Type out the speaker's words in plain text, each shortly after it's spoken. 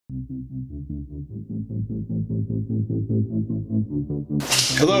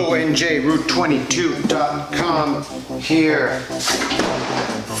Hello, NJRoute22.com here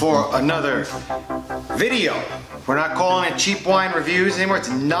for another video. We're not calling it cheap wine reviews anymore. It's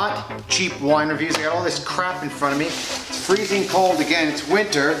not cheap wine reviews. I got all this crap in front of me. It's freezing cold again. It's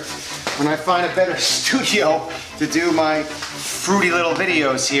winter. When I find a better studio to do my fruity little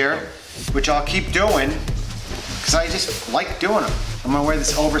videos here, which I'll keep doing because I just like doing them. I'm gonna wear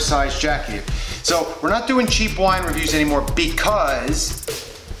this oversized jacket here. So we're not doing cheap wine reviews anymore because,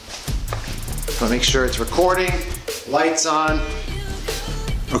 I'll make sure it's recording, lights on,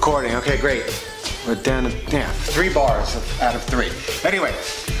 recording, okay, great. We're down to 3 bars out of 3. Anyway,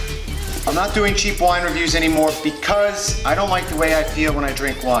 I'm not doing cheap wine reviews anymore because I don't like the way I feel when I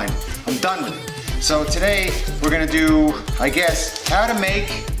drink wine. I'm done with it. So today we're gonna do, I guess, how to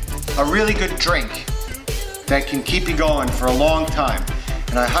make a really good drink that can keep you going for a long time.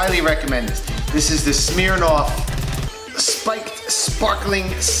 And I highly recommend this. This is the Smirnoff Spiked Sparkling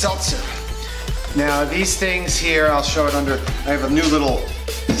Seltzer. Now these things here, I'll show it under, I have a new little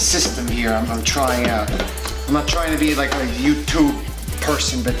system here I'm trying out. I'm not trying to be like a YouTube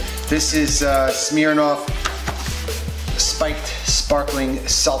person, but this is Smirnoff Spiked Sparkling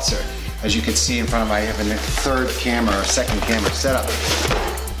Seltzer. As you can see in front of me, I have a third camera or second camera set up.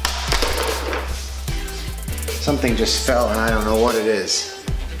 Something just fell and I don't know what it is.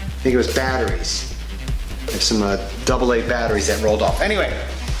 I think it was batteries. There's some AA batteries that rolled off. Anyway,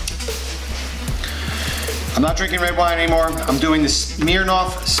 I'm not drinking red wine anymore. I'm doing the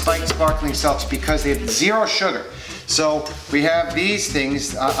Smirnoff Spiked Sparkling Seltzer because they have 0 sugar. So we have these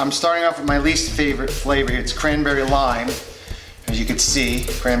things. I'm starting off with my least favorite flavor here. It's cranberry lime. As you can see,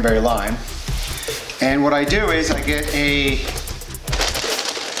 cranberry lime. And what I do is I get a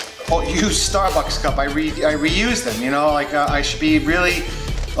used Starbucks cup. I reuse them, you know, like I should be really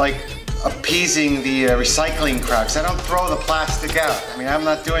like appeasing the recycling crowd because I don't throw the plastic out. I mean, I'm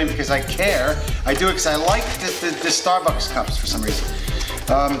not doing it because I care. I do it because I like the Starbucks cups for some reason.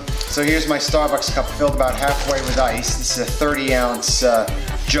 So here's my Starbucks cup filled about halfway with ice. This is a 30-ounce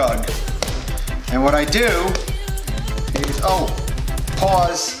jug. And what I do is,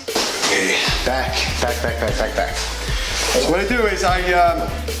 pause. Back. So what I do is I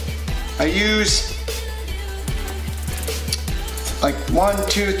use like 1,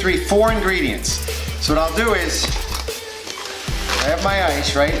 2, 3, 4 ingredients. So what I'll do is, I have my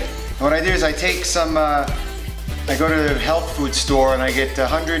ice, right? And what I do is I take some, I go to the health food store and I get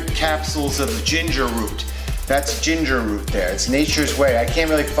 100 capsules of ginger root. That's ginger root there. It's Nature's Way. I can't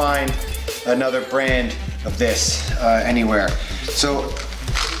really find another brand of this anywhere. So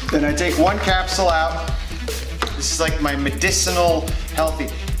then I take 1 capsule out. This is like my medicinal healthy.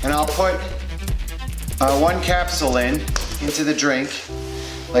 And I'll put 1 capsule into the drink,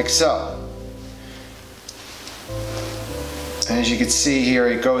 like so. And as you can see here,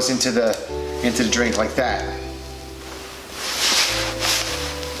 it goes into the drink like that.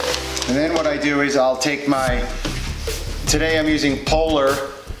 And then what I do is I'll take today I'm using Polar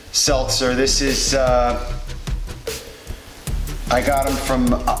Seltzer. This is, I got them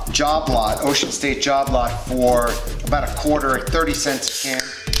from Job Lot, Ocean State Job Lot for about a quarter, 30 cents a can.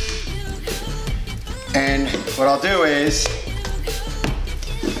 And what I'll do is,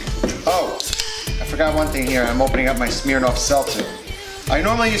 I forgot one thing here. I'm opening up my Smirnoff Seltzer. I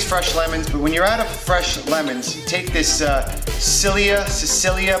normally use fresh lemons, but when you're out of fresh lemons, take this Sicilia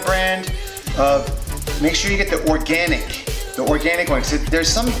brand make sure you get the organic one. So there's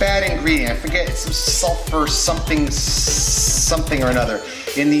some bad ingredient, I forget, some sulfur something or another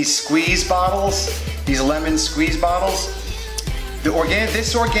in these squeeze bottles, these lemon squeeze bottles.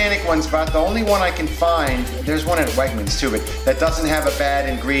 This organic one's about the only one I can find. There's one at Wegmans too, but that doesn't have a bad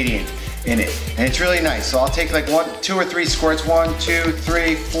ingredient in it. And it's really nice. So I'll take like 2 or 3 squirts, 1, 2,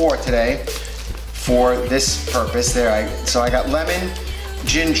 3, 4 today for this purpose. So I got lemon,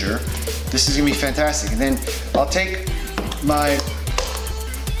 ginger. This is gonna be fantastic. And then I'll take my,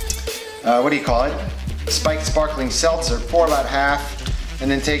 Spiked Sparkling Seltzer, pour about half, and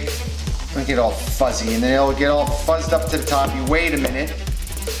then it'll get all fuzzy, and then it'll get all fuzzed up to the top. You wait a minute,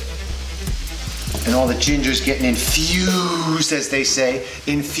 and all the ginger's getting infused, as they say,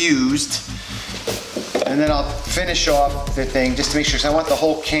 infused. And then I'll finish off the thing just to make sure, because I want the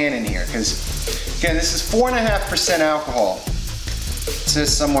whole can in here, because again, this is 4.5% alcohol. It says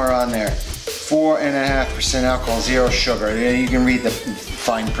somewhere on there, 4.5% alcohol, 0 sugar. You can read the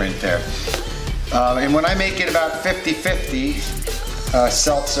fine print there. And when I make it about 50-50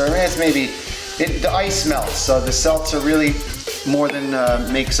 seltzer, it's the ice melts, so the seltzer really more than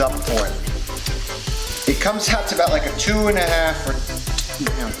makes up for it. It comes out to about like a 2.5 or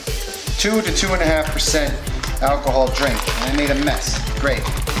 2 to 2.5% alcohol drink. And I made a mess. Great.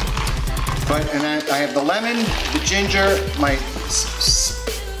 And I have the lemon, the ginger, my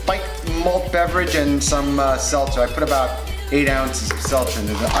spiked malt beverage, and some seltzer. I put about 8 ounces of seltzer in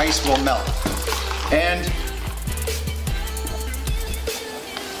there. The ice will melt. And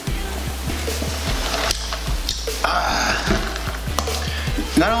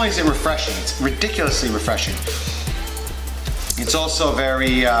not only is it refreshing, it's ridiculously refreshing. It's also a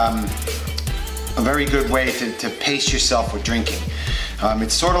very good way to pace yourself with drinking.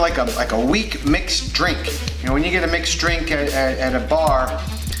 It's sort of like a weak mixed drink. You know, when you get a mixed drink at a bar,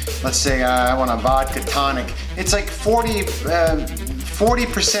 let's say I want a vodka tonic, it's like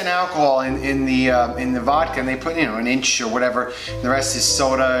 40% alcohol in the vodka, and they put, you know, an inch or whatever. The rest is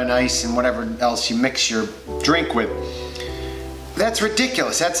soda and ice and whatever else you mix your drink with. That's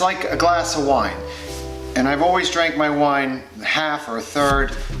ridiculous. That's like a glass of wine. And I've always drank my wine half or a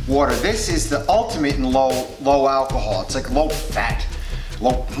third water. This is the ultimate in low alcohol. It's like low fat,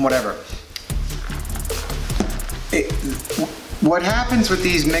 low whatever. What happens with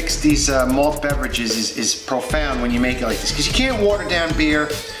these malt beverages is profound when you make it like this, because you can't water down beer,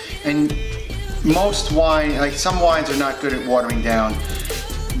 and most wine, like some wines, are not good at watering down.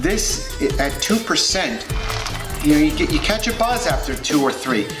 This at 2%. You know, you catch a buzz after 2 or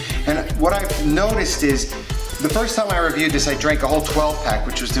 3. And what I've noticed is, the first time I reviewed this, I drank a whole 12 pack,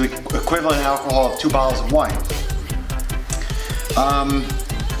 which was the equivalent alcohol of 2 bottles of wine.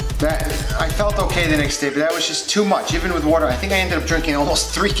 I felt okay the next day, but that was just too much. Even with water, I think I ended up drinking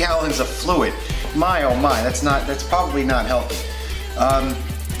almost 3 gallons of fluid. My oh my, that's probably not healthy.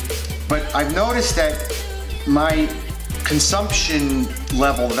 But I've noticed that my consumption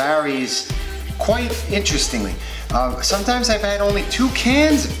level varies quite interestingly. Sometimes I've had only 2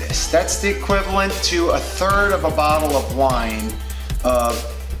 cans of this. That's the equivalent to a third of a bottle of wine of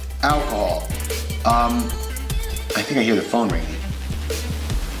alcohol. I think I hear the phone ringing.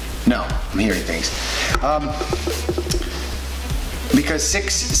 No, I'm hearing things. Because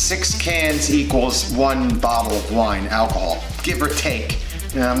six cans equals 1 bottle of wine, alcohol, give or take.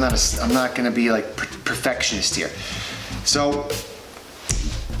 You know, I'm not going to be like perfectionist here. So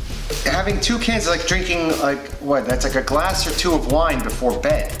having 2 cans is like drinking that's like a glass or 2 of wine before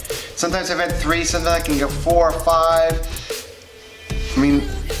bed. Sometimes I've had 3, sometimes I can go 4 or 5. I mean,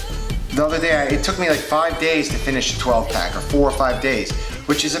 the other day it took me like 5 days to finish a 12 pack, or 4 or 5 days,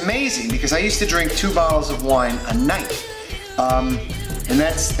 which is amazing because I used to drink 2 bottles of wine a night. And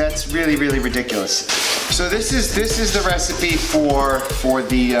that's really, really ridiculous. So this is the recipe for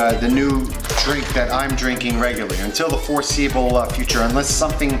the new drink that I'm drinking regularly until the foreseeable future, unless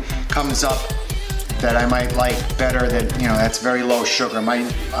something comes up that I might like better, that, you know, that's very low sugar. My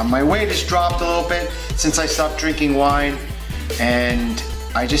weight has dropped a little bit since I stopped drinking wine, and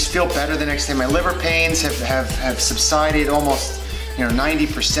I just feel better the next day. My liver pains have subsided almost, you know,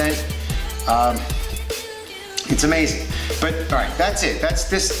 90%. It's amazing. But all right, that's it. That's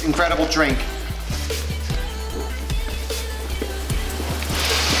this incredible drink.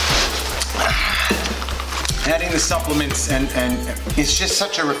 Adding the supplements, and it's just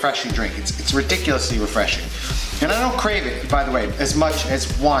such a refreshing drink. It's ridiculously refreshing. And I don't crave it, by the way, as much as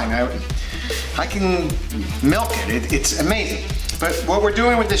wine. I can milk it. It's amazing. But what we're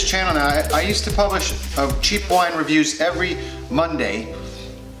doing with this channel now, I used to publish cheap wine reviews every Monday,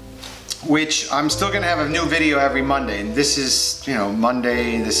 which I'm still going to have a new video every Monday. And this is, you know,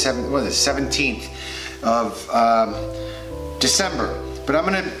 Monday the 17th of December. But I'm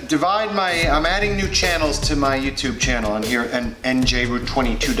going to divide I'm adding new channels to my YouTube channel on here, and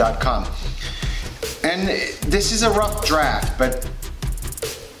njroute22.com. And this is a rough draft, but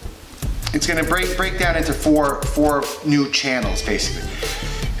it's going to break down into four new channels, basically.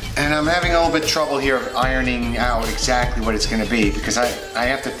 And I'm having a little bit of trouble here ironing out exactly what it's going to be, because I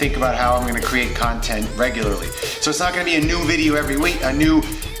have to think about how I'm going to create content regularly. So it's not going to be a new video every week, a new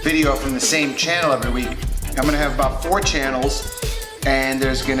video from the same channel every week. I'm going to have about 4 channels, and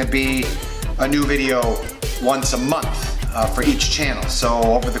there's going to be a new video once a month for each channel. So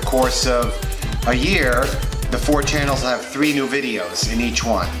over the course of a year, the 4 channels will have 3 new videos in each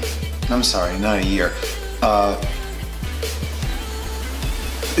one. I'm sorry, not a year.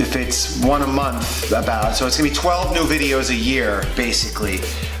 If it's 1 a month, so it's gonna be 12 new videos a year, basically.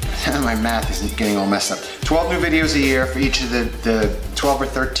 My math isn't getting all messed up. 12 new videos a year for each of the 12 or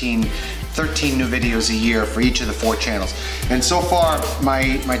 13 new videos a year for each of the 4 channels. And so far,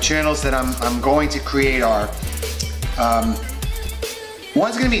 my channels that I'm going to create are,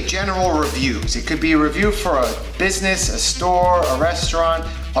 one's gonna be general reviews. It could be a review for a business, a store, a restaurant,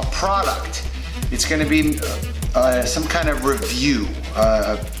 a product. It's gonna be some kind of review,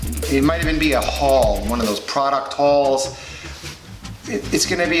 it might even be a haul, one of those product hauls. It's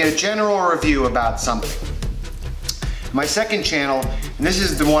going to be a general review about something. My second channel, and this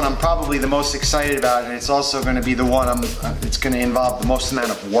is the one I'm probably the most excited about, and it's also going to be the one it's going to involve the most amount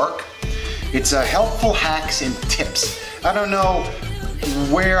of work. It's helpful hacks and tips. I don't know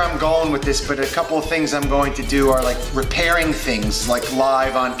where I'm going with this, but a couple of things I'm going to do are like repairing things like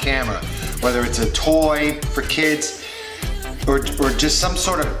live on camera, whether it's a toy for kids or just some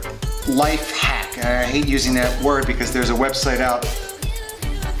sort of life hack. I hate using that word because there's a website out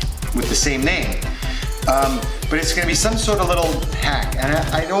with the same name. But it's going to be some sort of little hack, and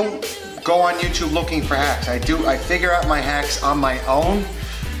I don't go on YouTube looking for hacks. I figure out my hacks on my own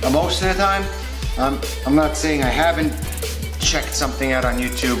most of the time. I'm not saying I haven't checked something out on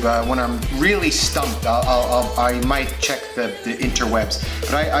YouTube. When I'm really stumped, I might check the interwebs.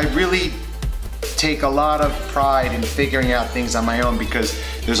 But I really take a lot of pride in figuring out things on my own, because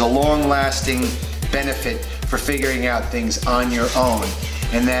there's a long-lasting benefit for figuring out things on your own.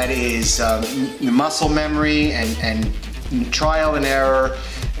 And that is muscle memory and trial and error,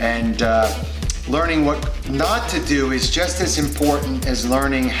 and learning what not to do is just as important as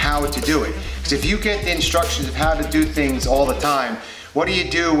learning how to do it. Because if you get the instructions of how to do things all the time, what do you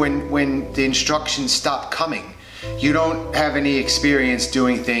do when the instructions stop coming? You don't have any experience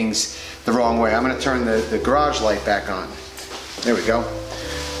doing things the wrong way. I'm going to turn the garage light back on. There we go.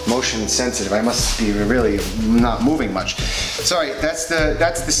 Motion sensitive. I must be really not moving much. Sorry, that's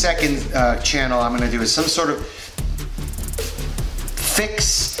the second channel I'm going to do, is some sort of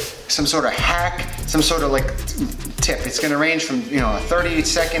fix, some sort of hack, some sort of like tip. It's going to range from, you know, a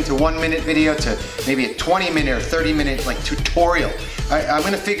 30-second to 1-minute video to maybe a 20-minute or 30-minute like tutorial. I'm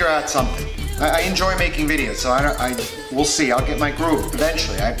going to figure out something. I enjoy making videos, so we'll see. I'll get my groove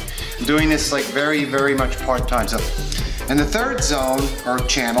eventually. I'm doing this like very, very much part-time. So. And the third zone, or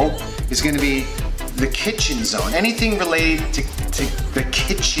channel, is going to be the kitchen zone. Anything related to the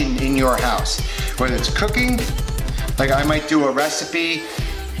kitchen in your house. Whether it's cooking, like I might do a recipe.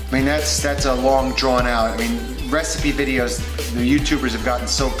 I mean, that's a long drawn out. I mean, recipe videos, the YouTubers have gotten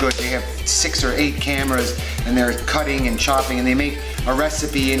so good. They have 6 or 8 cameras and they're cutting and chopping, and they make a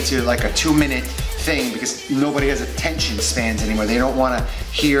recipe into like a 2-minute thing because nobody has attention spans anymore. They don't want to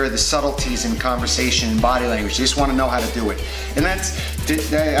hear the subtleties in conversation and body language. They just want to know how to do it. And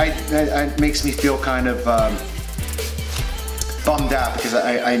that makes me feel kind of bummed out, because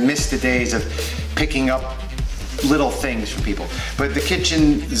I miss the days of picking up little things from people. But the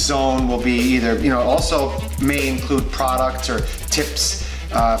kitchen zone will be either, you know, also may include products or tips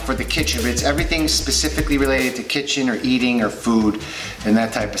for the kitchen, but it's everything specifically related to kitchen or eating or food and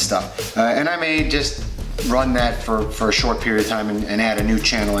that type of stuff. And I may just run that for a short period of time and add a new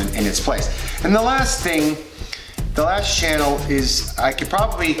channel in its place. And the last thing, the last channel is, I could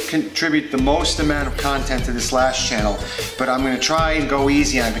probably contribute the most amount of content to this last channel, but I'm going to try and go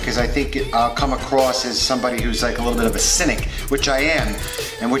easy on it because I think I'll come across as somebody who's like a little bit of a cynic, which I am,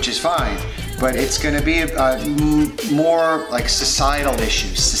 and which is fine. But it's going to be more like societal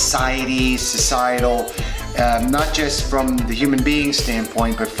issues, societal, not just from the human being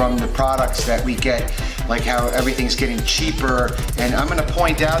standpoint, but from the products that we get, like how everything's getting cheaper. And I'm going to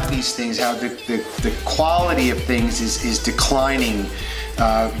point out these things, how the quality of things is declining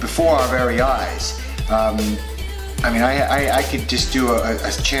before our very eyes. I mean, I could just do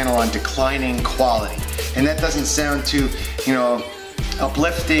a channel on declining quality, and that doesn't sound too, you know,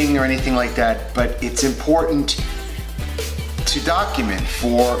 uplifting or anything like that, but it's important to document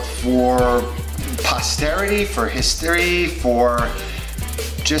for posterity, for history, for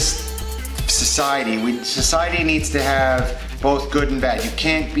just society. Society needs to have both good and bad. You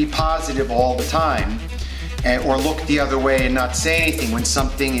can't be positive all the time or look the other way and not say anything when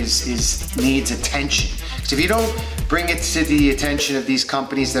something needs attention. So if you don't bring it to the attention of these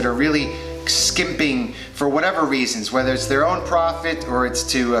companies that are really skimping for whatever reasons, whether it's their own profit or it's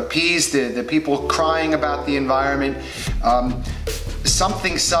to appease the people crying about the environment,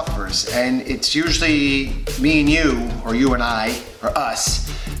 something suffers, and it's usually me and you, or you and I, or us,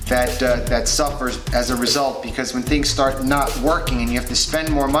 that suffers as a result, because when things start not working and you have to spend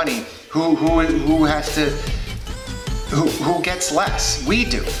more money, who gets less? We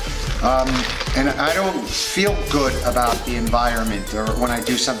do. And I don't feel good about the environment, or when I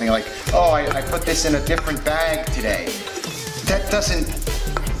do something like, oh, I put this in a different bag today. That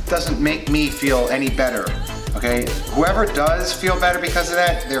doesn't make me feel any better, okay? Whoever does feel better because of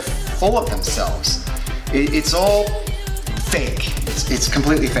that, they're full of themselves. It's all fake. It's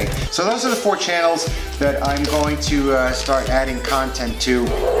completely fake. So those are the 4 channels that I'm going to start adding content to,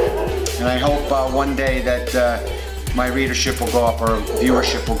 and I hope one day that my readership will go up or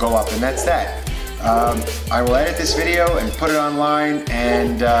viewership will go up, and that's that. I will edit this video and put it online,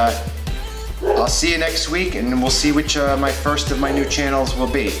 and I'll see you next week, and we'll see which my first of my new channels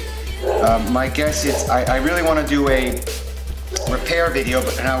will be. My guess is I really want to do a repair video,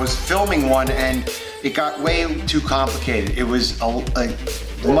 and I was filming one and it got way too complicated. It was a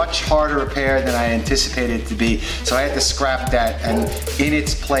much harder repair than I anticipated it to be, so I had to scrap that, and in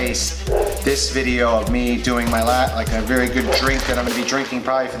its place, this video of me doing my like a very good drink that I'm going to be drinking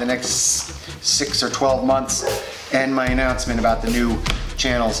probably for the next 6 or 12 months, and my announcement about the new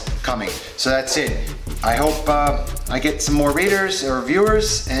channels coming. So that's it. I hope I get some more readers or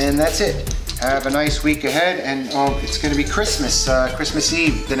viewers, and that's it. Have a nice week ahead, and it's going to be Christmas, Christmas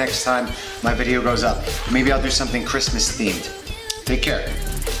Eve the next time my video goes up. Maybe I'll do something Christmas themed. Take care.